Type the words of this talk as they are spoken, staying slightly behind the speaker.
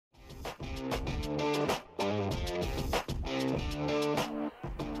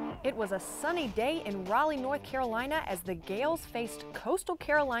It was a sunny day in Raleigh, North Carolina as the Gales faced Coastal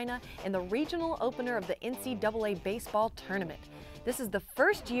Carolina in the regional opener of the NCAA baseball tournament. This is the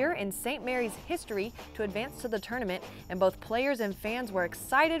first year in St. Mary's history to advance to the tournament, and both players and fans were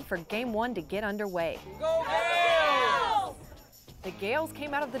excited for Game 1 to get underway. Go Gales! The Gales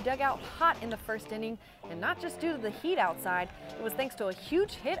came out of the dugout hot in the first inning, and not just due to the heat outside, it was thanks to a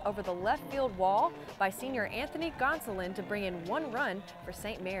huge hit over the left field wall by senior Anthony Gonsolin to bring in 1 run for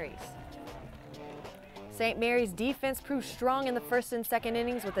St. Mary's. St. Mary's defense proved strong in the first and second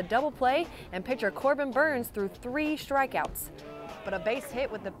innings with a double play, and pitcher Corbin Burns threw 3 strikeouts. But a base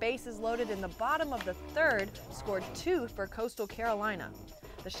hit with the bases loaded in the bottom of the third scored 2 for Coastal Carolina.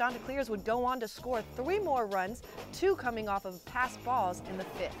 The Chanticleers would go on to score 3 more runs, 2 coming off of passed balls in the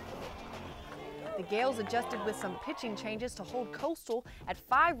 5th. The Gales adjusted with some pitching changes to hold Coastal at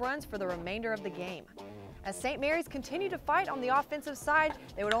 5 runs for the remainder of the game. As St. Mary's continued to fight on the offensive side,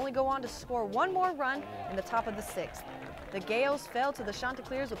 they would only go on to score 1 more run in the top of the 6th. The Gales fell to the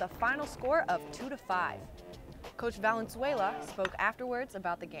Chanticleers with a final score of 2-5. Coach Valenzuela spoke afterwards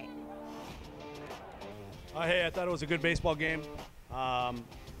about the game. Hey, I thought it was a good baseball game.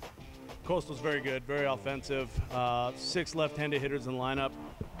 Coastal's very good, very offensive. 6 left-handed hitters in the lineup.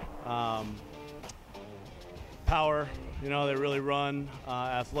 Power, you know, they really run.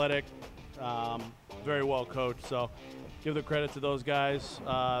 Athletic, very well coached. So give the credit to those guys.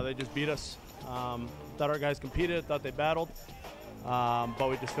 They just beat us. Thought our guys competed, thought they battled, but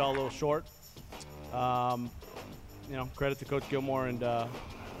we just fell a little short. You know, credit to Coach Gilmore and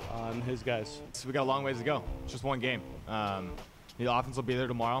his guys. So we got a long ways to go. It's just one game. The offense will be there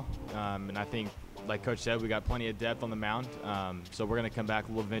tomorrow, and I think, like Coach said, we got plenty of depth on the mound. So we're going to come back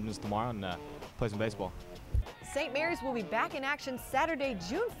with a little vengeance tomorrow and play some baseball. St. Mary's will be back in action Saturday,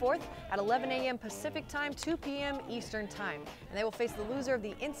 June 4th at 11 a.m. Pacific Time, 2 p.m. Eastern Time. And they will face the loser of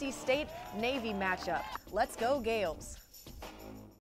the NC State-Navy matchup. Let's go Gales!